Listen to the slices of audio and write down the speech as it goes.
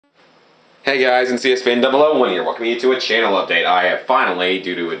Hey guys, and CSFan001 here. Welcome you to a channel update. I have finally,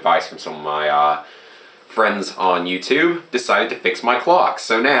 due to advice from some of my friends on YouTube, decided to fix my clock.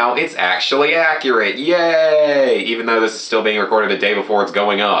 So now it's actually accurate. Yay! Even though this is still being recorded a day before it's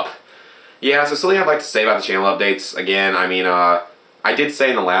going up. Yeah, so something I'd like to say about the channel updates. Again, I did say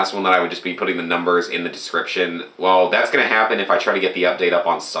in the last one that I would just be putting the numbers in the description. Well, that's going to happen if I try to get the update up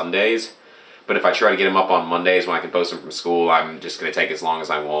on Sundays. But if I try to get them up on Mondays when I can post them from school, I'm just going to take as long as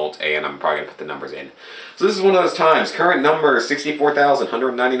I want, and I'm probably going to put the numbers in. So this is one of those times. Current number,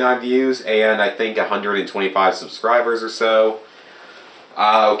 64,199 views, and I think 125 subscribers or so.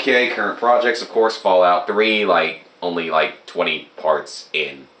 Okay, current projects, of course, Fallout 3, only 20 parts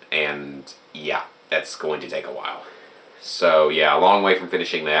in. And yeah, that's going to take a while. So yeah, a long way from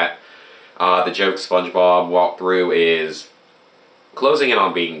finishing that. The Joke SpongeBob walkthrough is closing in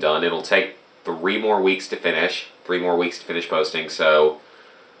on being done. It'll take 3 more weeks to finish. 3 more weeks to finish posting, so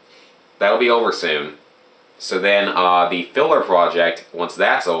that'll be over soon. So then the filler project, once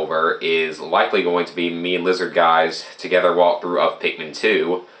that's over, is likely going to be me and Lizard Guys together walkthrough of Pikmin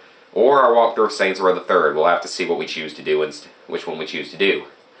 2, or our walkthrough of Saints Row the Third. We'll have to see what we choose to do and which one we choose to do.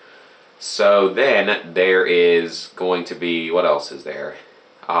 So then there is going to be, what else is there?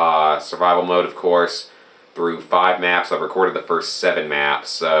 Survival mode, of course, through 5 maps. I've recorded the first 7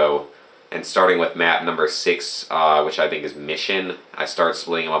 maps, and starting with map number 6, which I think is Mission, I start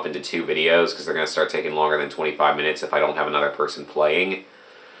splitting them up into 2 videos because they're going to start taking longer than 25 minutes if I don't have another person playing.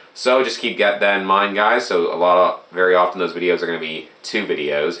 So just keep that in mind, guys. So very often those videos are going to be 2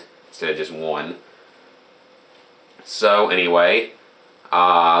 videos instead of just 1. So anyway,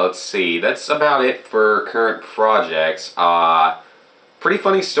 let's see. That's about it for current projects. Pretty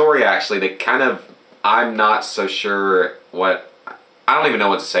funny story, actually, that I'm not so sure I don't even know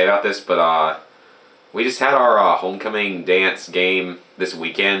what to say about this, but we just had our homecoming dance game this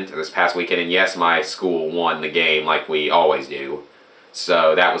past weekend, and yes, my school won the game like we always do.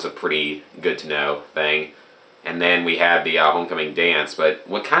 So that was a pretty good to know thing. And then we had the homecoming dance, but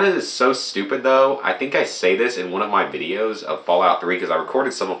what kind of is so stupid though, I think I say this in one of my videos of Fallout 3, because I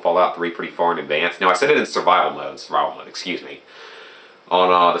recorded some of Fallout 3 pretty far in advance. No, I said it in survival mode, excuse me. On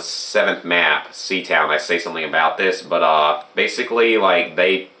the 7th map, Seatown, I say something about this, but basically,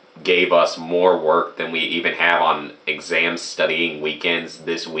 they gave us more work than we even have on exam studying weekends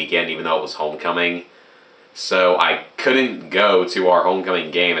this weekend, even though it was homecoming. So I couldn't go to our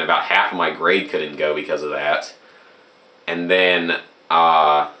homecoming game, and about half of my grade couldn't go because of that. And then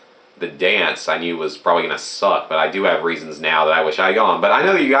the dance I knew was probably going to suck, but I do have reasons now that I wish I had gone. But I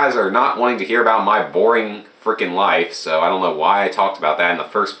know you guys are not wanting to hear about my boring freaking life, so I don't know why I talked about that in the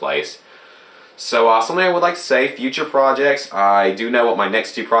first place. So something I would like to say, future projects, I do know what my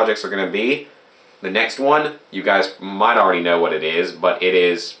next 2 projects are going to be. The next one, you guys might already know what it is, but it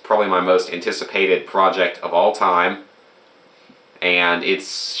is probably my most anticipated project of all time. And it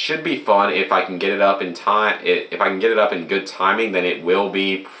should be fun if I can get it up in time. If I can get it up in good timing, then it will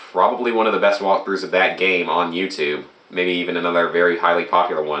be probably one of the best walkthroughs of that game on YouTube. Maybe even another very highly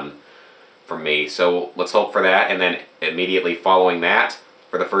popular one from me. So let's hope for that. And then immediately following that,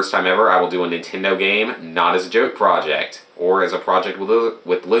 for the first time ever, I will do a Nintendo game, not as a joke project or as a project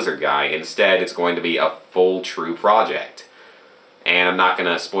with Lizard Guy. Instead, it's going to be a full, true project. And I'm not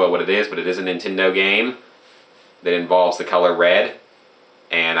going to spoil what it is, but it is a Nintendo game that involves the color red,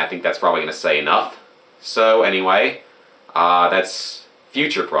 and I think that's probably going to say enough. So anyway, that's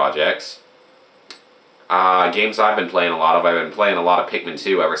future projects. Games I've been playing a lot of. I've been playing a lot of Pikmin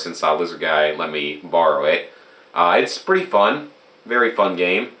 2 ever since Lizard Guy let me borrow it. It's pretty fun, very fun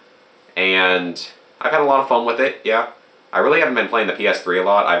game, and I've had a lot of fun with it, yeah. I really haven't been playing the PS3 a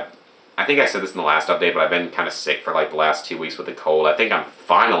lot. I think I said this in the last update, but I've been kind of sick for the last 2 weeks with the cold. I think I'm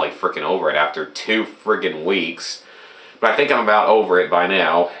finally freaking over it after 2 friggin' weeks. But I think I'm about over it by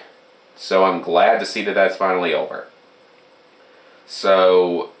now. So I'm glad to see that that's finally over.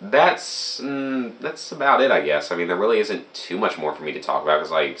 So that's about it, I guess. I mean, there really isn't too much more for me to talk about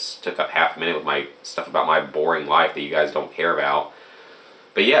because I took up half a minute with my stuff about my boring life that you guys don't care about.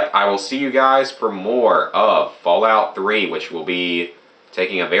 But yep, I will see you guys for more of Fallout 3, which will be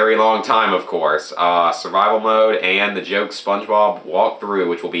taking a very long time, of course. Survival mode and the Joke SpongeBob walkthrough,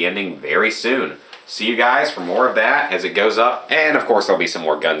 which will be ending very soon. See you guys for more of that as it goes up. And, of course, there'll be some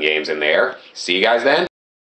more gun games in there. See you guys then.